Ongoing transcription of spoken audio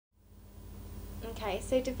Okay,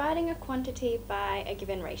 so dividing a quantity by a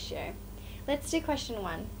given ratio. Let's do question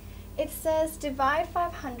 1. It says divide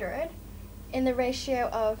 500 in the ratio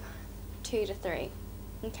of 2 to 3.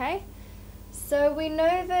 Okay, so we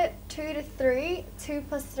know that 2 to 3, 2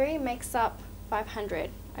 plus 3 makes up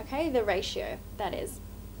 500. Okay, the ratio, that is.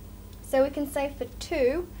 So we can say for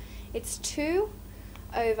 2, it's 2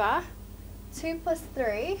 over 2 plus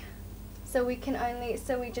 3. So we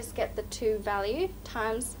just get the 2 value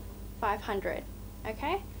times 500.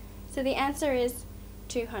 Okay, so the answer is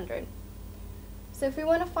 200. So if we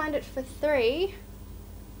want to find it for 3,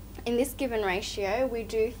 in this given ratio, we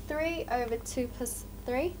do 3 over 2 plus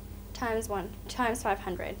 3 times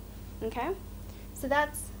 500. Okay, so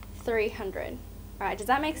that's 300. Alright, does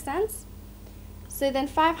that make sense? So then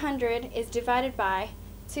 500 is divided by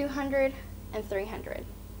 200 and 300.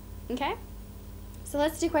 Okay, so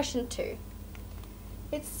let's do question 2.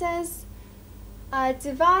 It says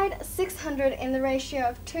divide 600 in the ratio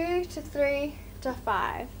of 2 to 3 to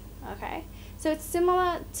 5. Okay, so it's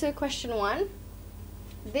similar to question 1.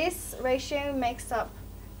 This ratio makes up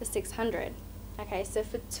the 600. Okay, so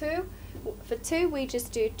for 2 we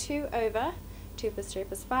just do 2 over 2 plus 3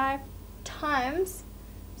 plus 5 times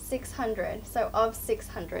 600, so of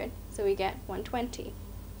 600, so we get 120,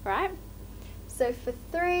 right? So for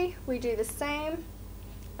 3 we do the same,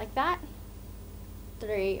 like that,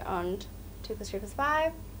 3 on 2 plus 3 plus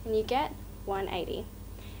 5, and you get 180,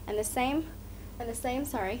 and the same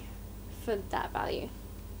for that value.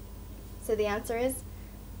 So the answer is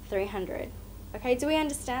 300. Okay, do we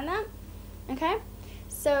understand that? Okay,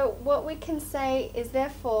 so what we can say is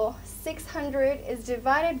therefore 600 is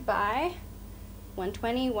divided by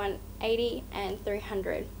 120, 180, and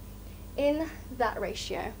 300 in that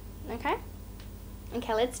ratio. Okay?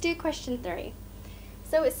 Okay, let's do question 3.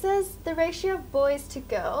 So it says the ratio of boys to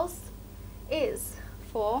girls is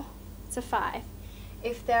 4 to 5.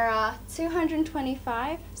 If there are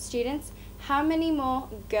 225 students, how many more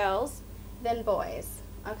girls than boys?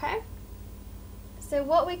 Okay? So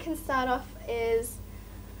what we can start off is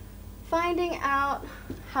finding out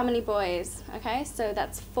how many boys. Okay, so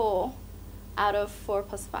that's 4 out of 4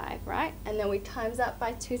 plus 5, right? And then we times that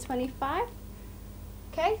by 225.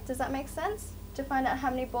 Okay, does that make sense? To find out how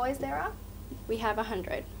many boys there are, we have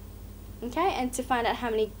 100. Okay, and to find out how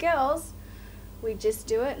many girls, we just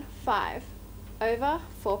do it 5 over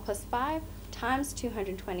 4 plus 5 times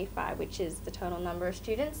 225, which is the total number of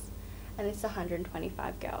students, and it's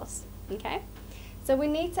 125 girls. Okay, so we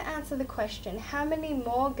need to answer the question, how many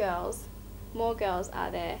more girls are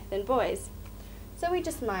there than boys? So we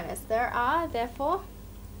just minus. There are, therefore,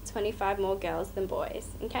 25 more girls than boys.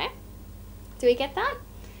 Okay, do we get that?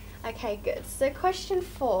 Okay, good. So question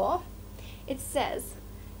 4, it says,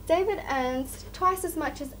 David earns twice as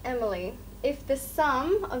much as Emily. If the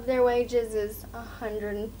sum of their wages is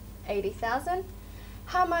 180,000,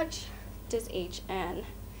 how much does each earn?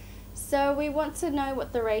 So we want to know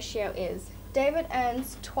what the ratio is. David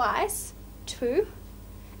earns twice, 2,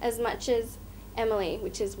 as much as Emily,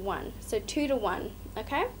 which is 1. So 2 to 1,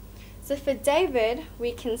 okay? So for David,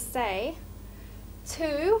 we can say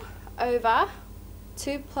 2 over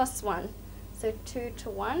 2 plus 1. So 2 to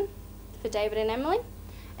 1 for David and Emily.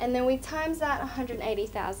 And then we times that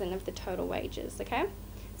 180,000 of the total wages, okay?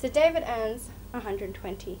 So David earns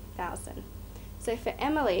 120,000. So for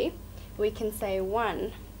Emily, we can say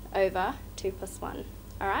 1 over 2 plus 1,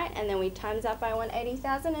 all right? And then we times that by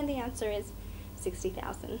 180,000, and the answer is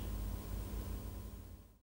 60,000.